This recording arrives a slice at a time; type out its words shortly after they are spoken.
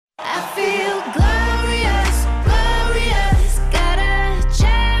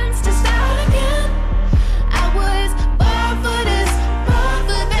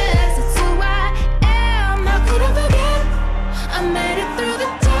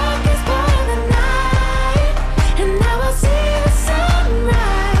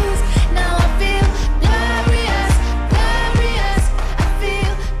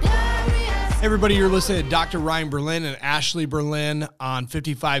everybody. You're listening to Dr. Ryan Berlin and Ashley Berlin on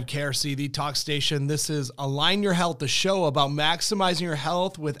 55 KRC, the talk station. This is Align Your Health, the show about maximizing your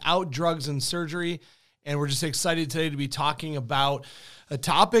health without drugs and surgery. And we're just excited today to be talking about a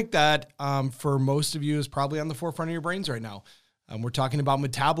topic that for most of you is probably on the forefront of your brains right now. We're talking about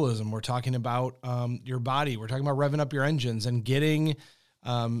metabolism. We're talking about your body. We're talking about revving up your engines and getting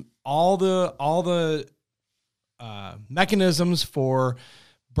all the mechanisms for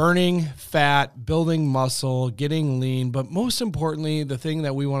burning fat, building muscle, getting lean. But most importantly, the thing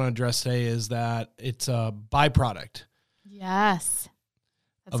that we want to address today is that it's a byproduct. Yes.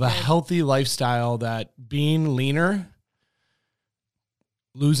 Of a healthy lifestyle, that being leaner,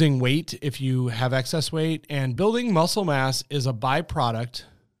 losing weight if you have excess weight, and building muscle mass is a byproduct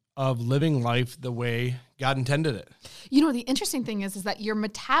of living life the way God intended it. You know, the interesting thing is that your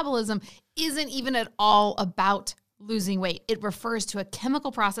metabolism isn't even at all about losing weight. It refers to a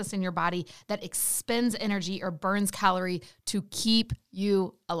chemical process in your body that expends energy or burns calorie to keep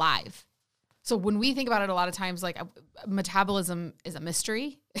you alive. So when we think about it, a lot of times, like metabolism is a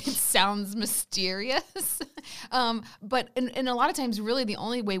mystery. It sounds mysterious. But in a lot of times, really the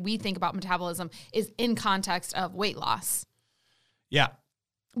only way we think about metabolism is in context of weight loss. Yeah.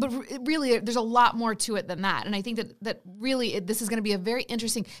 But really, there's a lot more to it than that. And I think that really this is going to be a very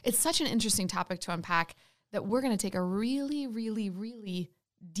interesting, it's such an interesting topic to unpack that we're going to take a really, really, really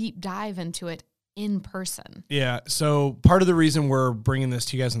deep dive into it in person. Yeah. So part of the reason we're bringing this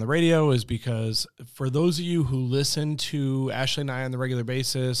to you guys on the radio is because for those of you who listen to Ashley and I on the regular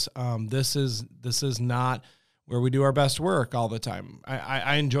basis, this is not where we do our best work all the time.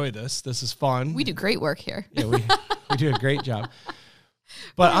 I enjoy this. This is fun. We do great work here. Yeah, we do a great job.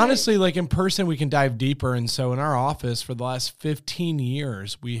 But honestly, like in person, we can dive deeper. And so in our office for the last 15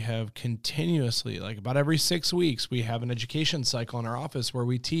 years, we have continuously, like about every 6 weeks, we have an education cycle in our office where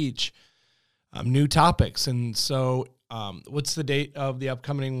we teach new topics. And so what's the date of the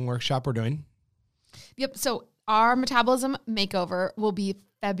upcoming workshop we're doing? Yep. So our metabolism makeover will be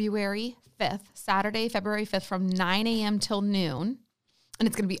February 5th, Saturday, February 5th from 9 a.m. till noon. And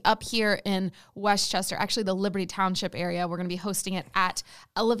it's going to be up here in Westchester, actually the Liberty Township area. We're going to be hosting it at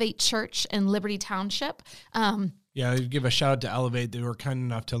Elevate Church in Liberty Township. Yeah, give a shout out to Elevate. They were kind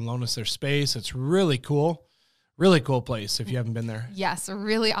enough to loan us their space. It's really cool. Really cool place if you haven't been there. Yes, a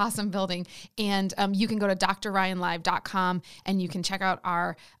really awesome building. And you can go to drryanlive.com and you can check out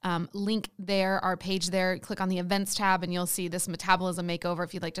our link there, our page there. Click on the events tab and you'll see this metabolism makeover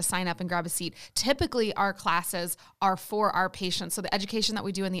if you'd like to sign up and grab a seat. Typically, our classes are for our patients. So the education that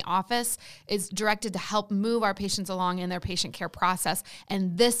we do in the office is directed to help move our patients along in their patient care process.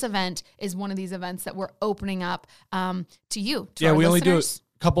 And this event is one of these events that we're opening up to you, to our we listeners. Only do it.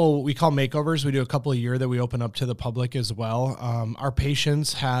 Couple we call makeovers. We do a couple a year that we open up to the public as well. Our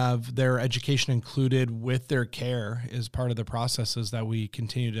patients have their education included with their care as part of the processes that we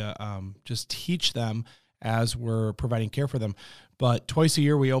continue to just teach them as we're providing care for them. But twice a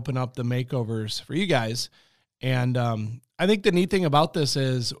year we open up the makeovers for you guys. And I think the neat thing about this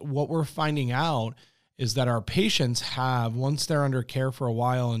is what we're finding out is that our patients have, once they're under care for a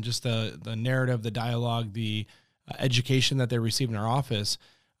while and just the narrative, the dialogue, the education that they receive in our office,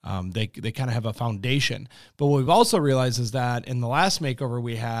 they kind of have a foundation. But what we've also realized is that in the last makeover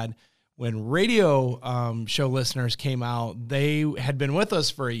we had, when radio show listeners came out, they had been with us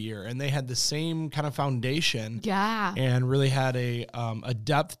for a year and they had the same kind of foundation. Yeah. And really had a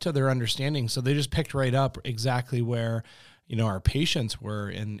depth to their understanding. So they just picked right up exactly where our patients were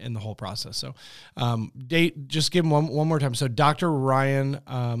in the whole process. So just give them one more time. So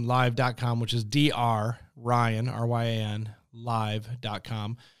drryanlive.com, which is Ryan, RYAN,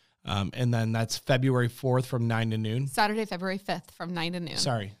 live.com. And then that's February 4th from 9 to noon. Saturday, February 5th from 9 to noon.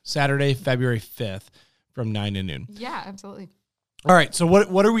 Saturday, February 5th from 9 to noon. Yeah, absolutely. All right. So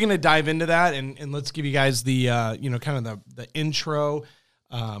what are we going to dive into that? And let's give you guys the, kind of the intro,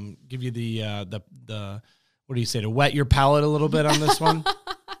 give you the what do you say, to wet your palate a little bit on this one?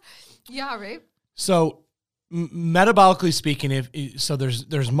 Yeah, right. So metabolically speaking,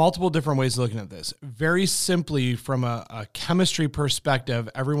 there's multiple different ways of looking at this. Very simply, from a chemistry perspective,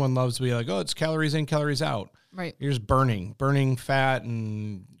 everyone loves to be like, oh, it's calories in, calories out. Right. You're just burning fat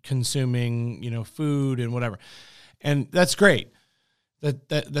and consuming, food and whatever. And that's great.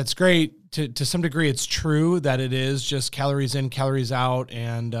 That's great. To some degree, it's true that it is just calories in, calories out.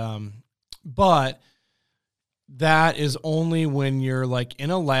 And, but that is only when you're like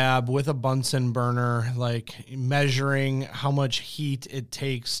in a lab with a Bunsen burner, like measuring how much heat it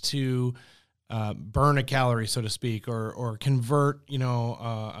takes to burn a calorie, so to speak, or convert,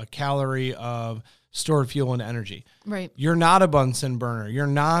 a calorie of stored fuel and energy. Right. You're not a Bunsen burner. You're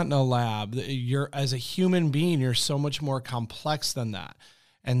not in a lab. You're, as a human being, you're so much more complex than that.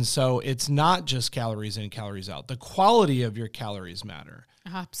 And so it's not just calories in, calories out. The quality of your calories matter.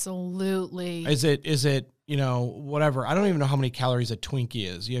 Absolutely. Is it, whatever. I don't even know how many calories a Twinkie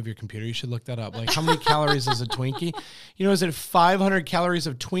is. You have your computer. You should look that up. Like, how many calories is a Twinkie? Is it 500 calories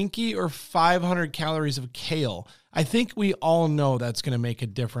of Twinkie or 500 calories of kale? I think we all know that's going to make a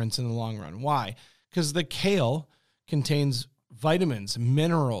difference in the long run. Why? Because the kale contains vitamins,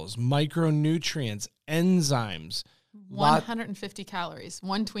 minerals, micronutrients, enzymes. 150 calories.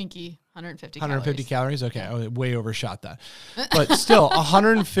 One Twinkie, 150 calories? Okay, I way overshot that. But still,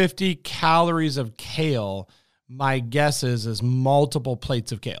 150 calories of kale, my guess is multiple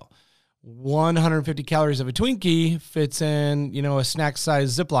plates of kale. 150 calories of a Twinkie fits in, a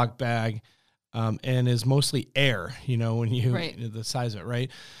snack-sized Ziploc bag and is mostly air, when you, right. The size of it,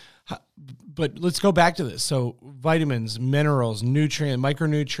 right? But let's go back to this. So vitamins, minerals,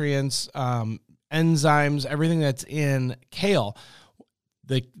 micronutrients, enzymes, everything that's in kale.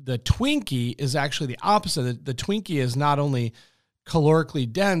 The Twinkie is actually the opposite. The Twinkie is not only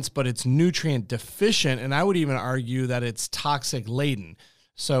calorically dense, but it's nutrient deficient. And I would even argue that it's toxic laden.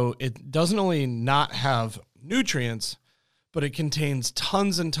 So it doesn't only not have nutrients, but it contains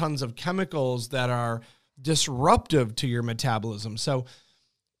tons and tons of chemicals that are disruptive to your metabolism. So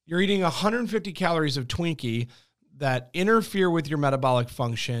you're eating 150 calories of Twinkie that interfere with your metabolic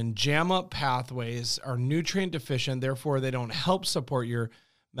function, jam up pathways, are nutrient deficient, therefore they don't help support your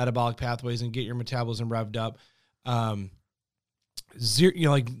metabolic pathways and get your metabolism revved up.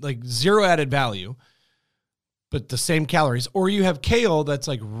 Zero added value, but the same calories. Or you have kale that's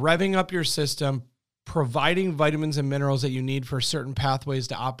like revving up your system, providing vitamins and minerals that you need for certain pathways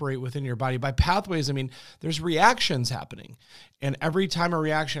to operate within your body. By pathways, I mean, there's reactions happening. And every time a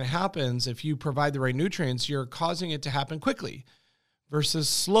reaction happens, if you provide the right nutrients, you're causing it to happen quickly versus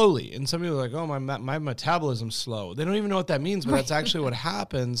slowly. And some people are like, oh, my metabolism's slow. They don't even know what that means, but that's actually what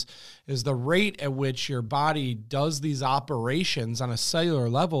happens is the rate at which your body does these operations on a cellular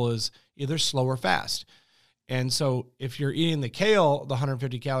level is either slow or fast. And so if you're eating the kale, the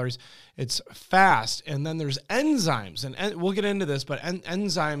 150 calories, it's fast. And then there's enzymes. And we'll get into this, but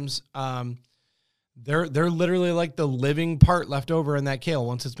enzymes, they're literally like the living part left over in that kale.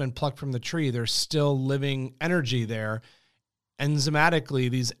 Once it's been plucked from the tree, there's still living energy there. Enzymatically,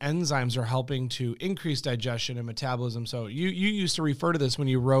 these enzymes are helping to increase digestion and metabolism. So you used to refer to this when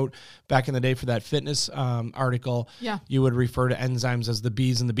you wrote back in the day for that fitness article. Yeah. You would refer to enzymes as the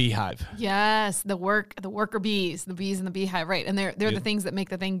bees in the beehive. Yes, the worker bees, the bees in the beehive, right? And they're the things that make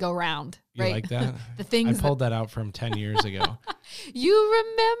the thing go round, right? You like that? The things I pulled that out from 10 years ago. You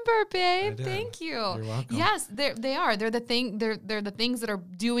remember, babe. I did. Thank you. You're welcome. Yes, they are. They're the thing. They're the things that are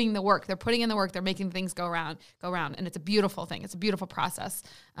doing the work. They're putting in the work. They're making things go round, and it's a beautiful thing. It's a beautiful process.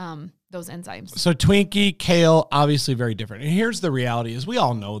 Those enzymes. So Twinkie, kale, obviously very different. And here's the reality: is we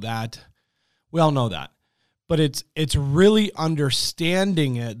all know that, but it's really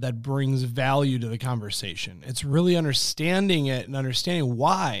understanding it that brings value to the conversation. It's really understanding it and understanding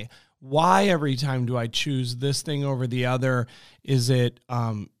why. Why every time do I choose this thing over the other? Is it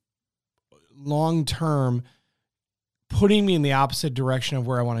long-term putting me in the opposite direction of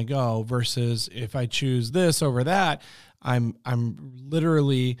where I want to go versus if I choose this over that, I'm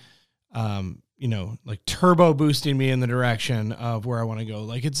literally, like turbo boosting me in the direction of where I want to go.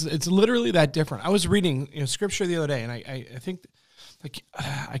 Like it's literally that different. I was reading scripture the other day and I think like,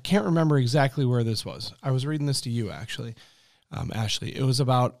 I can't remember exactly where this was. I was reading this to you actually. Ashley, it was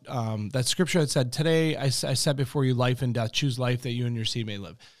about that scripture that said, today I set before you life and death, choose life that you and your seed may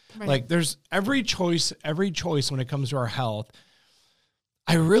live. Right. Like there's every choice when it comes to our health.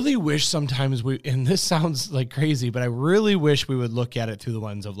 I really wish sometimes and this sounds like crazy, but I really wish we would look at it through the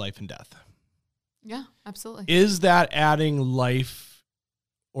lens of life and death. Yeah, absolutely. Is that adding life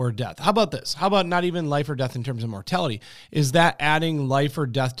or death? How about this? How about not even life or death in terms of mortality? Is that adding life or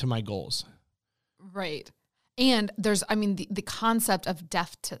death to my goals? Right. And there's, the concept of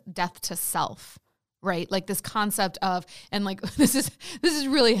death to self, right? Like this concept of, and like, this is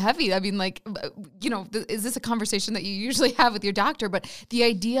really heavy. I mean, like, is this a conversation that you usually have with your doctor? But the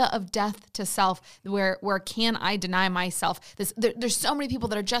idea of death to self, where can I deny myself? There's so many people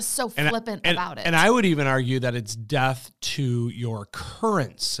that are just so flippant about it. And I would even argue that it's death to your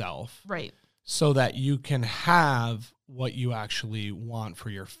current self. Right. So that you can have what you actually want for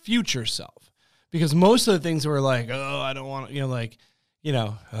your future self. Because most of the things were like, oh, I don't want, right.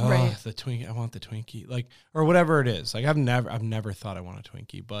 The Twinkie, I want the Twinkie, like, or whatever it is. Like I've never thought I want a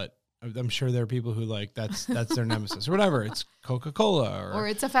Twinkie, but I'm sure there are people who like that's their nemesis or whatever. It's Coca-Cola or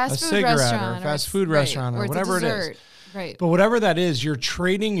it's a fast food cigarette restaurant or a fast food restaurant or whatever it is. Right. But whatever that is, you're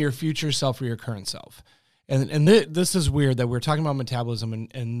trading your future self for your current self. And this is weird that we're talking about metabolism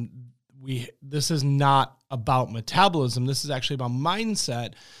and this is not about metabolism. This is actually about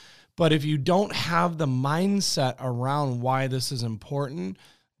mindset. But if you don't have the mindset around why this is important,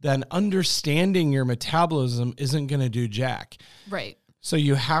 then understanding your metabolism isn't going to do jack. Right. So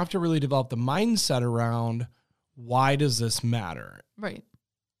you have to really develop the mindset around why does this matter? Right.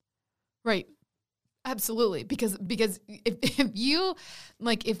 Right. Absolutely. Because if you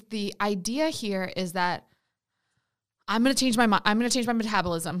like, if the idea here is that I'm going to change my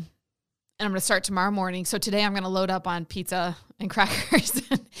metabolism and I'm going to start tomorrow morning. So today I'm going to load up on pizza and crackers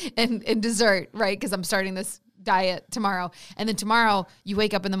and dessert, right? Because I'm starting this diet tomorrow. And then tomorrow you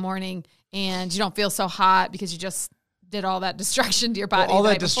wake up in the morning and you don't feel so hot because you just did all that destruction to your body. Well, all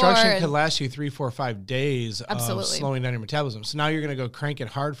that destruction could last you 3, 4, 5 days Absolutely. of slowing down your metabolism. So now you're going to go crank it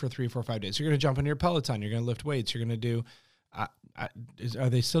hard for 3, 4, 5 days. You're going to jump into your Peloton. You're going to lift weights. You're going to do, are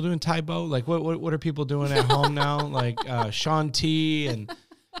they still doing Tai Bo? Like what are people doing at home now? Like Shaun T and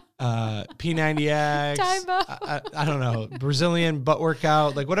P90X. Tai Bo. I don't know. Brazilian butt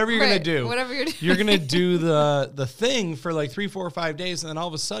workout. Like whatever you're going to do. Whatever you're doing. You're going to do the thing for like 3, 4, 5 days. And then all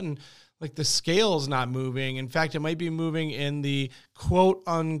of a sudden, like the scale's not moving. In fact, it might be moving in the quote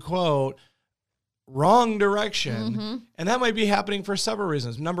unquote wrong direction. Mm-hmm. And that might be happening for several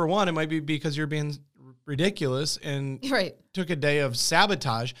reasons. Number one, it might be because you're being ridiculous and took a day of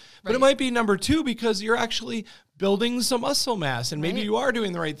sabotage. But it might be number two, because you're actually building some muscle mass and maybe you are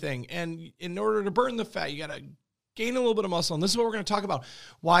doing the right thing. And in order to burn the fat, you got to gain a little bit of muscle. And this is what we're going to talk about.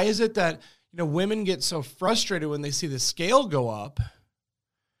 Why is it that, women get so frustrated when they see the scale go up?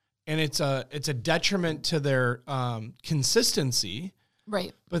 And it's a detriment to their consistency.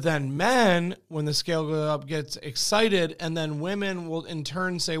 Right. But then men, when the scale goes up, gets excited. And then women will in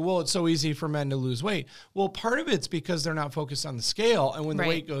turn say, well, it's so easy for men to lose weight. Well, part of it's because they're not focused on the scale. And when the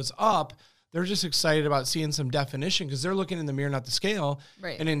weight goes up, they're just excited about seeing some definition because they're looking in the mirror, not the scale.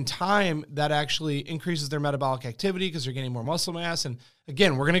 Right. And in time, that actually increases their metabolic activity because they're getting more muscle mass. And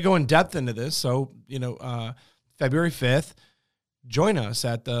again, we're going to go in depth into this. So, February 5th, join us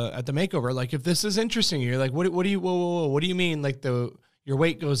at the makeover. Like if this is interesting, you're like, what do you mean? Like your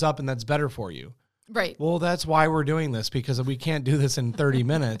weight goes up and that's better for you. Right. Well, that's why we're doing this, because we can't do this in 30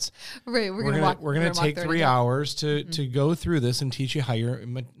 minutes. Right. We're going to take 3 hours to go through this and teach you how your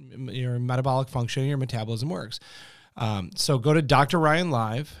metabolic function, your metabolism works. So go to Dr. Ryan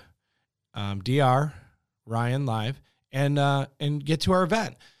Live, Dr. Ryan Live, and get to our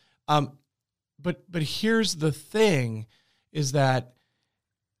event. But here's the thing is that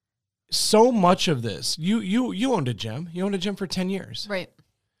so much of this, you owned a gym. You owned a gym for 10 years. Right.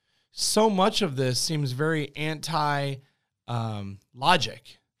 So much of this seems very anti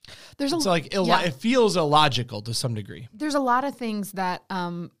logic. It feels illogical to some degree. There's a lot of things that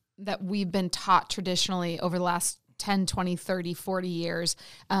that we've been taught traditionally over the last 10, 20, 30, 40 years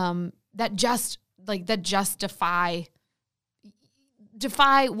that just defy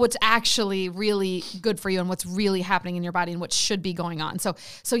what's actually really good for you and what's really happening in your body and what should be going on. So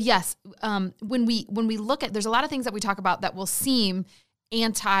yes, when we look at, there's a lot of things that we talk about that will seem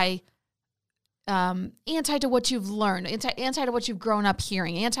anti to what you've learned, anti to what you've grown up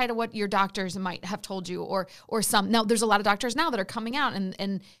hearing, anti to what your doctors might have told you, or some. Now there's a lot of doctors now that are coming out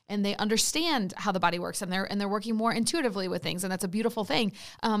and they understand how the body works and they're working more intuitively with things, and that's a beautiful thing.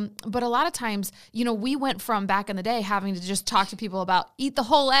 But a lot of times, we went from back in the day having to just talk to people about eat the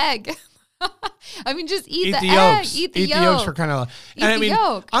whole egg. I mean, just eat the egg, yolks. eat the yolk. The yolk. For kind of,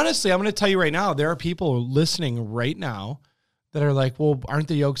 yolk. Honestly, I'm going to tell you right now, there are people listening right now that are like, well, aren't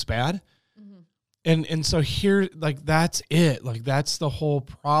the yolks bad? And so here, like, that's it. Like, that's the whole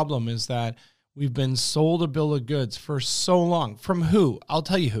problem, is that we've been sold a bill of goods for so long. From who? I'll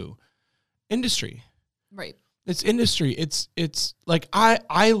tell you who. Industry. Right. It's industry. It's like, I'll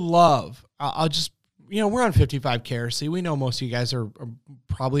just, we're on 55 KRC. We know most of you guys are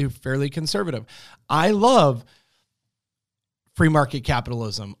probably fairly conservative. I love free market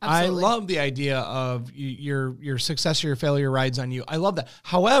capitalism. Absolutely. I love the idea of your success or your failure rides on you. I love that.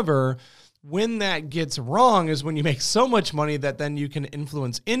 However, when that gets wrong is when you make so much money that then you can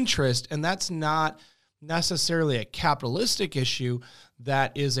influence interest, and that's not necessarily a capitalistic issue.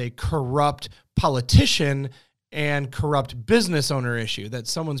 That is a corrupt politician and corrupt business owner issue, that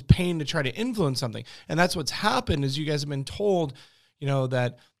someone's paying to try to influence something. And that's what's happened, is you guys have been told,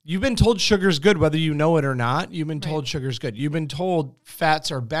 that You've been told sugar's good, whether you know it or not. You've been told sugar's good. You've been told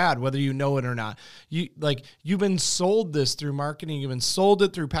fats are bad, whether you know it or not. You've been sold this through marketing. You've been sold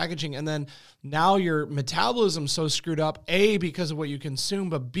it through packaging. And then now your metabolism's so screwed up, A, because of what you consume,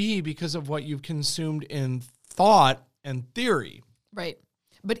 but B, because of what you've consumed in thought and theory. Right.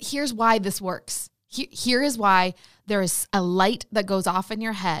 But here's why this works. Here is why there is a light that goes off in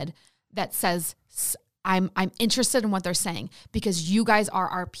your head that says, I'm interested in what they're saying, because you guys are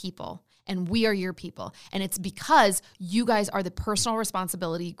our people and we are your people. And it's because you guys are the personal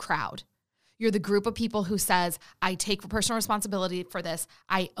responsibility crowd. You're the group of people who says, I take personal responsibility for this.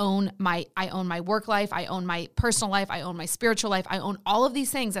 I own my work life. I own my personal life. I own my spiritual life. I own all of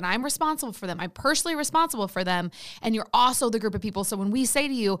these things and I'm responsible for them. I'm personally responsible for them. And you're also the group of people. So when we say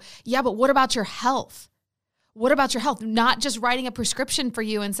to you, yeah, but what about your health? What about your health? Not just writing a prescription for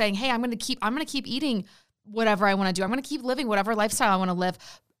you and saying, hey, I'm going to keep eating whatever I want to do. I'm going to keep living whatever lifestyle I want to live.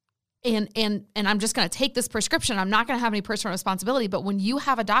 And I'm just going to take this prescription. I'm not going to have any personal responsibility. But when you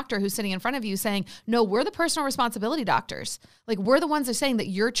have a doctor who's sitting in front of you saying, no, we're the personal responsibility doctors. Like, we're the ones that are saying that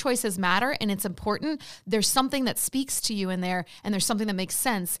your choices matter and it's important. There's something that speaks to you in there, and there's something that makes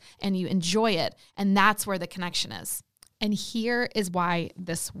sense and you enjoy it. And that's where the connection is. And here is why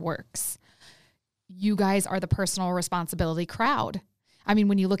this works. You guys are the personal responsibility crowd. I mean,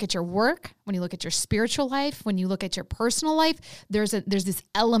 when you look at your work, when you look at your spiritual life, when you look at your personal life, there's this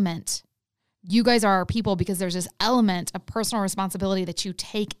element. You guys are our people because there's this element of personal responsibility that you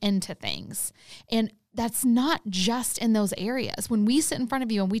take into things. And that's not just in those areas. When we sit in front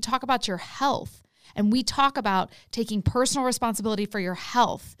of you and we talk about your health, and we talk about taking personal responsibility for your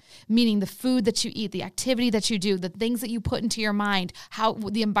health, meaning the food that you eat, the activity that you do, the things that you put into your mind, how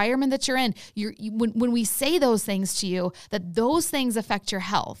the environment that you're in. When we say those things to you, that those things affect your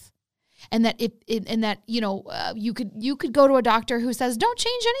health. And that you could go to a doctor who says, don't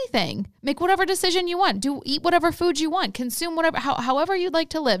change anything. Make whatever decision you want. Eat whatever food you want. Consume however you'd like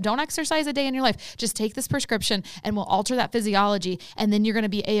to live. Don't exercise a day in your life. Just take this prescription and we'll alter that physiology, and then you're going to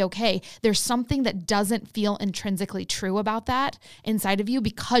be A-okay. There's something that doesn't feel intrinsically true about that inside of you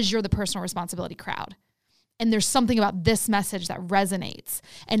because you're the personal responsibility crowd. And there's something about this message that resonates.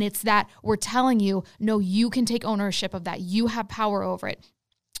 And it's that we're telling you, no, you can take ownership of that. You have power over it.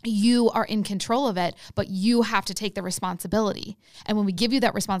 You are in control of it, but you have to take the responsibility. And when we give you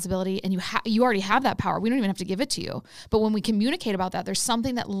that responsibility, and you already have that power, we don't even have to give it to you. But when we communicate about that, there's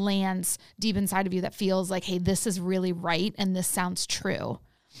something that lands deep inside of you that feels like, hey, this is really right, and this sounds true.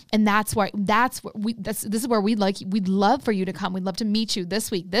 And this is where we'd love for you to come. We'd love to meet you this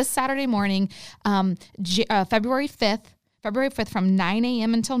week, this Saturday morning, February 5th from 9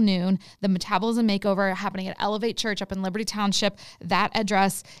 a.m. until noon, the Metabolism Makeover happening at Elevate Church up in Liberty Township. That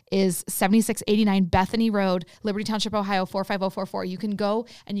address is 7689 Bethany Road, Liberty Township, Ohio, 45044. You can go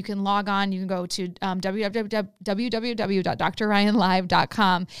and you can log on. You can go to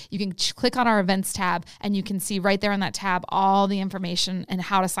www.drryanlive.com. You can click on our events tab, and you can see right there on that tab all the information and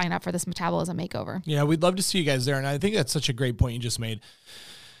how to sign up for this Metabolism Makeover. Yeah, we'd love to see you guys there. And I think that's such a great point you just made.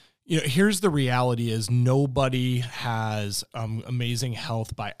 Here's the reality is nobody has amazing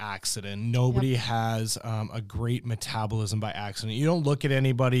health by accident. Nobody has a great metabolism by accident. You don't look at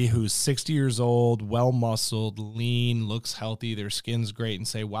anybody who's 60 years old, well-muscled, lean, looks healthy, their skin's great, and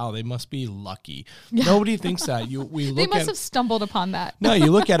say, wow, they must be lucky. Yeah. Nobody thinks that. They must have stumbled upon that. No, you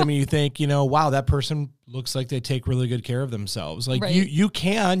look at them and you think, wow, that person looks like they take really good care of themselves. Like right. you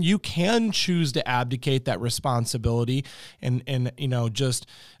can choose to abdicate that responsibility and just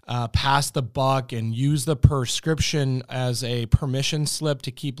pass the buck and use the prescription as a permission slip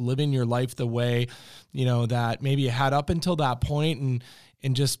to keep living your life the way, that maybe you had up until that point,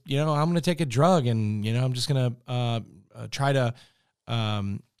 and just, I'm going to take a drug and, I'm just going to try to,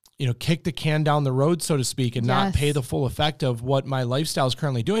 kick the can down the road, so to speak, and not pay the full effect of what my lifestyle is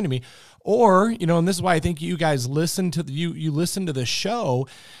currently doing to me. Or, and this is why I think you guys listen to you listen to the show,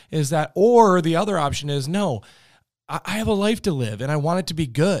 is that, or the other option is, no, I have a life to live and I want it to be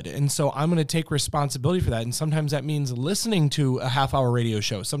good. And so I'm going to take responsibility for that. And sometimes that means listening to a half-hour radio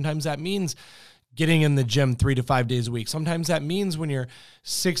show. Sometimes that means getting in the gym 3 to 5 days a week. Sometimes that means when you're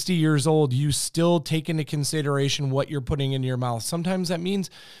 60 years old, you still take into consideration what you're putting in your mouth. Sometimes that means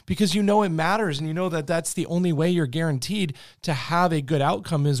because it matters and that that's the only way you're guaranteed to have a good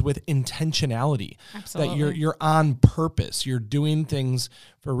outcome is with intentionality. Absolutely. That you're on purpose. You're doing things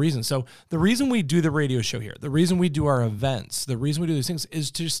for a reason. So the reason we do the radio show here, the reason we do our events, the reason we do these things is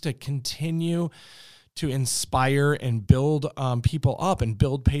just to continue to inspire and build people up and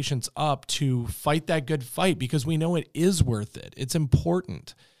build patients up to fight that good fight, because we know it is worth it. It's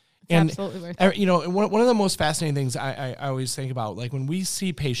important. And absolutely worth it. you know, one of the most fascinating things I always think about, like when we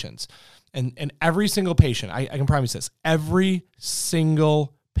see patients, and every single patient, I can promise this, every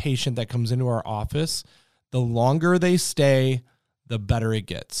single patient that comes into our office, the longer they stay, the better it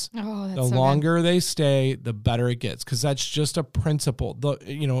gets. Oh, that's the so longer they stay, the better it gets, because that's just a principle.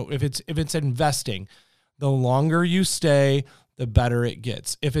 You know, if it's investing, the longer you stay, the better it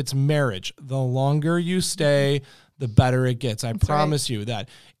gets. If it's marriage, the longer you stay, the better it gets. I promise you that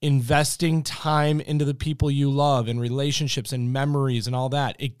investing time into the people you love and relationships and memories and all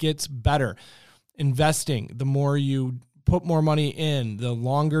that, it gets better. Investing, the more you put more money in, the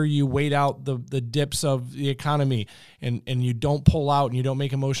longer you wait out the dips of the economy and you don't pull out and you don't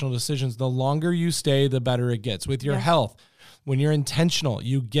make emotional decisions, the longer you stay, the better it gets. With your health, when you're intentional,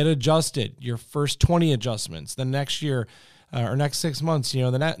 you get adjusted. Your first 20 adjustments, the next year or next 6 months, you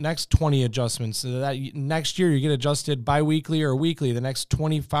know, the next 20 adjustments. So that next year you get adjusted biweekly or weekly, the next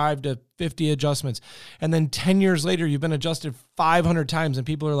 25 to 50 adjustments. And then 10 years later, you've been adjusted 500 times. And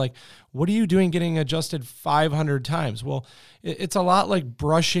people are like, what are you doing getting adjusted 500 times? Well, it's a lot like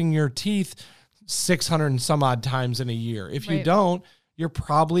brushing your teeth 600 and some odd times in a year. If you don't, you're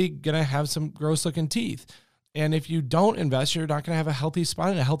probably going to have some gross looking teeth. And if you don't invest, you're not going to have a healthy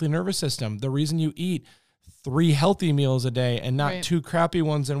spine and a healthy nervous system. The reason you eat 3 healthy meals a day and not 2 crappy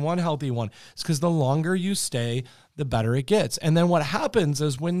ones and 1 healthy one is because the longer you stay, the better it gets. And then what happens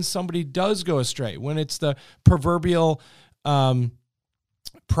is when somebody does go astray, when it's the proverbial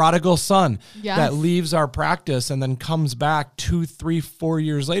prodigal son that leaves our practice and then comes back 2, 3, 4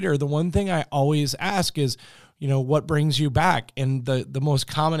 years later, the one thing I always ask is, you know, what brings you back? And the most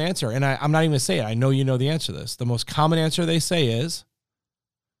common answer, and I'm not even going to say it, I know you know the answer to this. The most common answer they say is,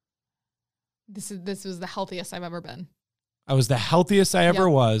 This was the healthiest I've ever been. I was the healthiest I ever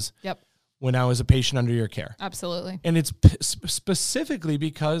was when I was a patient under your care. Absolutely. And it's specifically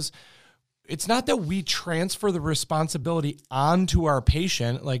because it's not that we transfer the responsibility onto our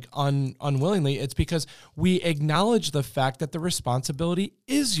patient like unwillingly. It's because we acknowledge the fact that the responsibility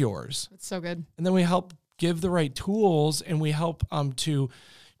is yours. It's so good. And then we help give the right tools, and we help to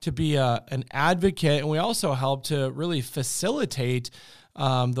be an advocate, and we also help to really facilitate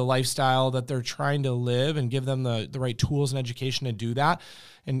the lifestyle that they're trying to live and give them the right tools and education to do that.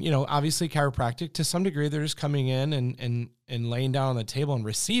 And, you know, obviously chiropractic, to some degree, they're just coming in and laying down on the table and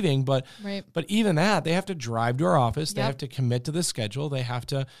receiving. But even that, they have to drive to our office. They have to commit to the schedule. They have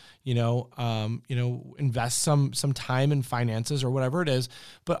to, invest some time and finances or whatever it is.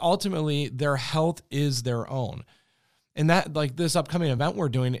 But ultimately, their health is their own. And that, like this upcoming event we're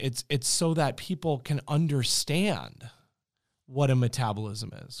doing, it's so that people can understand what a metabolism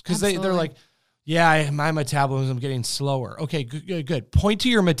is. Because they're like, my metabolism is getting slower. Okay, good. Point to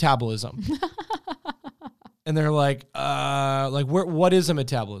your metabolism. And they're like, what is a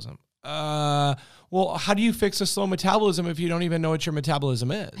metabolism? Well, how do you fix a slow metabolism if you don't even know what your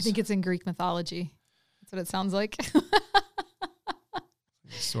metabolism is? I think it's in Greek mythology. That's what it sounds like.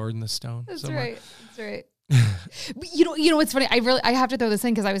 Sword in the stone. That's right. But you know what's funny? I have to throw this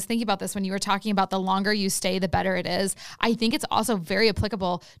in because I was thinking about this when you were talking about the longer you stay, the better it is. I think it's also very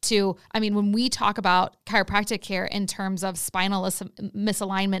applicable to, when we talk about chiropractic care in terms of spinal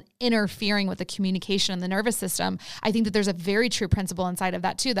misalignment interfering with the communication in the nervous system, I think that there's a very true principle inside of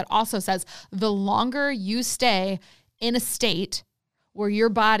that too, that also says the longer you stay in a state where your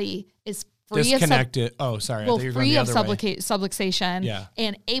body is disconnected. Free of subluxation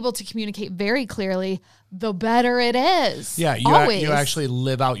and able to communicate very clearly, the better it is. Yeah, you actually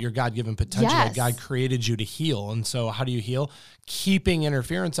live out your God-given potential that God created you to heal. And so how do you heal? Keeping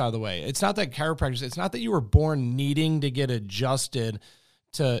interference out of the way. It's not that chiropractors, it's not that you were born needing to get adjusted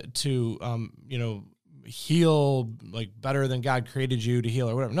to heal like better than God created you to heal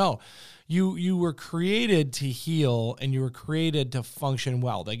or whatever. No. You were created to heal, and you were created to function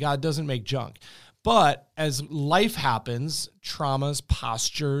well. That God doesn't make junk. But as life happens, traumas,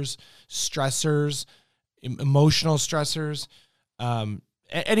 postures, stressors, emotional stressors,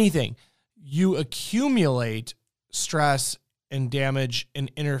 anything, you accumulate stress and damage and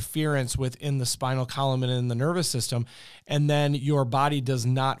interference within the spinal column and in the nervous system. And then your body does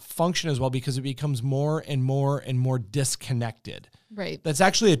not function as well because it becomes more and more and more disconnected. Right. That's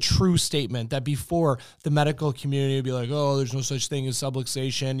actually a true statement that before the medical community would be like, oh, there's no such thing as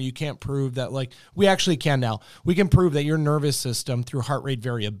subluxation. You can't prove that. Like, we actually can now. We can prove that your nervous system through heart rate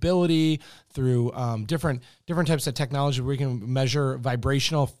variability, through different types of technology, we can measure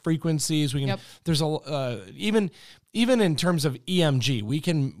vibrational frequencies. We can, there's even in terms of EMG, we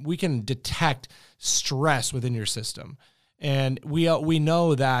can detect stress within your system. And we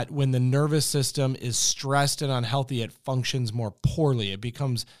know that when the nervous system is stressed and unhealthy, it functions more poorly. It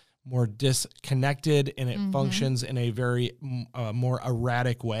becomes more disconnected, and it functions in a very more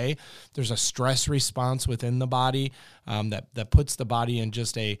erratic way. There's a stress response within the body that puts the body in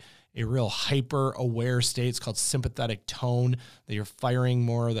just a real hyper aware state. It's called sympathetic tone, that you're firing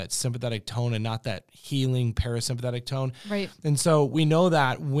more of that sympathetic tone and not that healing parasympathetic tone. Right. And so we know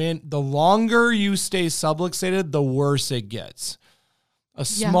that when the longer you stay subluxated, the worse it gets. A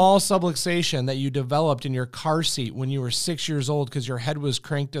small subluxation that you developed in your car seat when you were 6 years old because your head was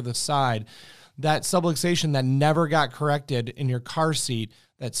cranked to the side, that subluxation that never got corrected in your car seat,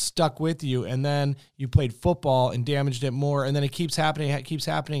 that stuck with you, and then you played football and damaged it more, and then it keeps happening,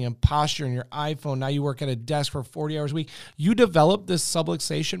 and posture in your iPhone. Now you work at a desk for 40 hours a week. You develop this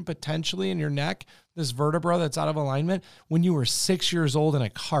subluxation potentially in your neck, this vertebra that's out of alignment, when you were 6 years old in a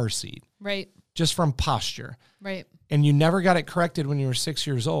car seat. Right. Just from posture. Right. And you never got it corrected when you were 6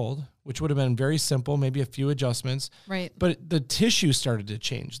 years old, which would have been very simple, maybe a few adjustments. Right. But the tissue started to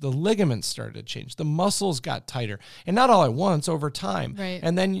change. The ligaments started to change. The muscles got tighter. And not all at once, over time. Right.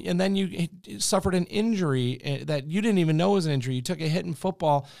 And then you suffered an injury that you didn't even know was an injury. You took a hit in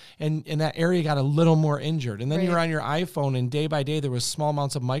football, and that area got a little more injured. And then you were on your iPhone, and day by day there was small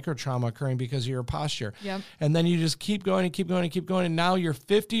amounts of micro trauma occurring because of your posture. Yep. And then you just keep going and keep going and keep going. And now you're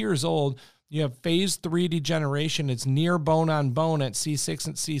 50 years old. You have phase 3 degeneration. It's near bone on bone at C6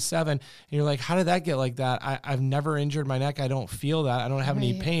 and C7. And you're like, how did that get like that? I've never injured my neck. I don't feel that. I don't have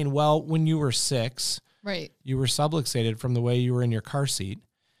any pain. Well, when you were 6, you were subluxated from the way you were in your car seat.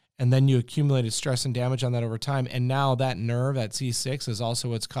 And then you accumulated stress and damage on that over time. And now that nerve at C6 is also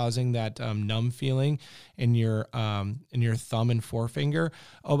what's causing that numb feeling in your thumb and forefinger.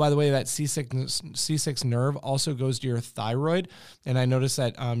 Oh, by the way, that C6 nerve also goes to your thyroid. And I noticed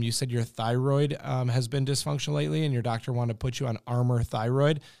that you said your thyroid has been dysfunctional lately, and your doctor wanted to put you on Armour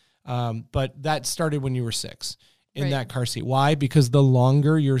thyroid. But that started when you were 6 in that car seat. Why? Because the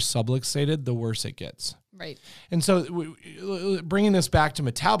longer you're subluxated, the worse it gets. Right. And so bringing this back to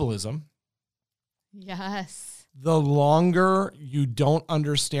metabolism. Yes. The longer you don't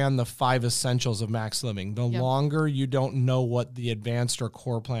understand the 5 essentials of max living, the longer you don't know what the advanced or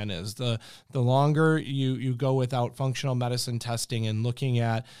core plan is, the longer you go without functional medicine testing and looking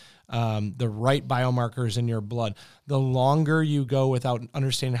at the right biomarkers in your blood, the longer you go without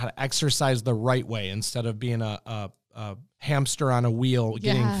understanding how to exercise the right way instead of being a hamster on a wheel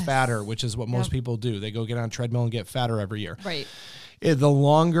getting fatter, which is what most people do. They go get on a treadmill and get fatter every year. Right. The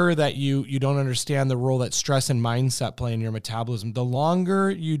longer that you don't understand the role that stress and mindset play in your metabolism, the longer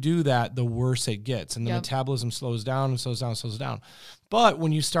you do that, the worse it gets. And the metabolism slows down and slows down and slows down. But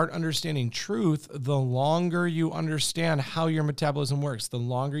when you start understanding truth, the longer you understand how your metabolism works, the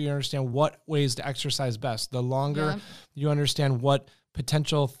longer you understand what ways to exercise best, the longer you understand what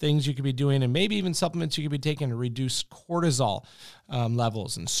potential things you could be doing, and maybe even supplements you could be taking to reduce cortisol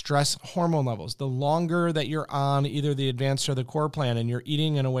levels and stress hormone levels. The longer that you're on either the advanced or the core plan and you're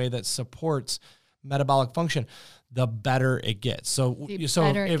eating in a way that supports metabolic function, the better it gets. So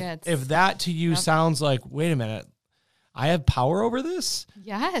if that to you sounds like, wait a minute, I have power over this?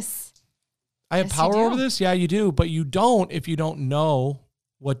 Yes. I have power over this? Yeah, you do. But you don't if you don't know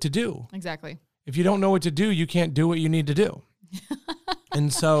what to do. Exactly. If you don't know what to do, you can't do what you need to do.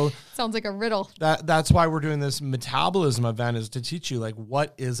 And so sounds like a riddle. That's why we're doing this metabolism event, is to teach you like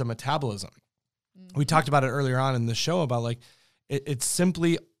what is a metabolism. We talked about it earlier on in the show about like it's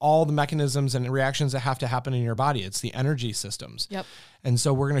simply all the mechanisms and reactions that have to happen in your body. It's the energy systems. Yep. And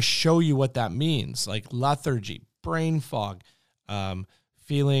so we're going to show you what that means, like lethargy, brain fog,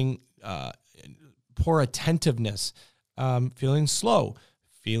 feeling poor attentiveness, feeling slow,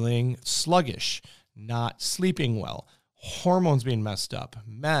 feeling sluggish, not sleeping well, hormones being messed up,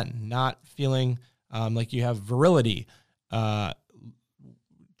 men not feeling like you have virility,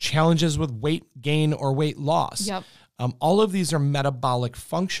 challenges with weight gain or weight loss. Yep. All of these are metabolic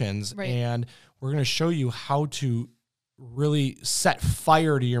functions, and we're going to show you how to really set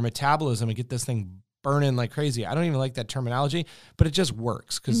fire to your metabolism and get this thing burning like crazy. I don't even like that terminology, but it just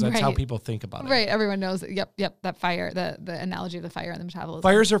works because that's how people think about it. Right. Everyone knows. Yep. That fire, the analogy of the fire and the metabolism.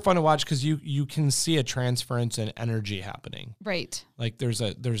 Fires are fun to watch because you can see a transference in energy happening. Right. Like there's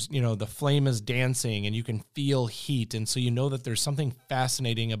the flame is dancing and you can feel heat. And so you know that there's something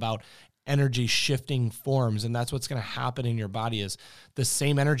fascinating about energy shifting forms. And that's what's going to happen in your body is the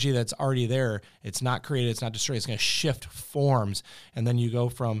same energy that's already there. It's not created. It's not destroyed. It's going to shift forms. And then you go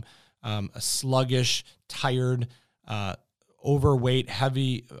from a sluggish, tired, overweight,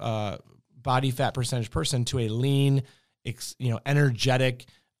 heavy body fat percentage person to a lean, energetic,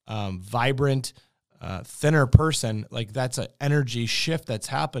 vibrant, thinner person. Like that's an energy shift that's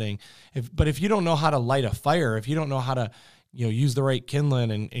happening. But if you don't know how to light a fire, if you don't know how to use the right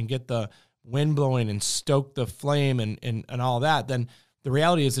kindling and get the wind blowing and stoke the flame and all that, then the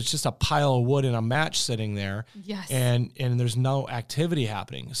reality is it's just a pile of wood and a match sitting there. Yes. And there's no activity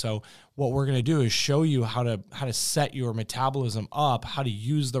happening. So what we're going to do is show you how to set your metabolism up, how to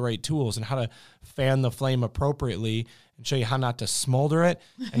use the right tools, and how to fan the flame appropriately, and show you how not to smolder it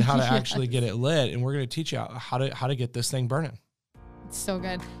and how to actually get it lit. And we're going to teach you how to get this thing burning. It's so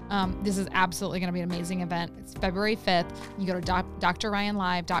good. This is absolutely going to be an amazing event. It's February 5th. You go to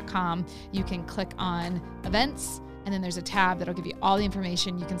drryanlive.com. You can click on events, and then there's a tab that'll give you all the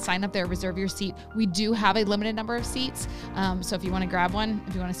information. You can sign up there, reserve your seat. We do have a limited number of seats. So if you want to grab one,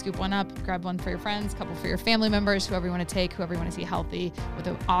 if you want to scoop one up, grab one for your friends, a couple for your family members, whoever you want to take, whoever you want to see healthy with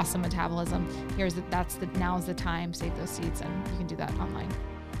an awesome metabolism. Now's the time. Save those seats, and you can do that online.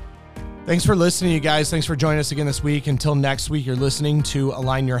 Thanks for listening, you guys. Thanks for joining us again this week. Until next week, you're listening to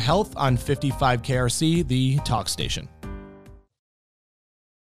Align Your Health on 55 KRC, the talk station.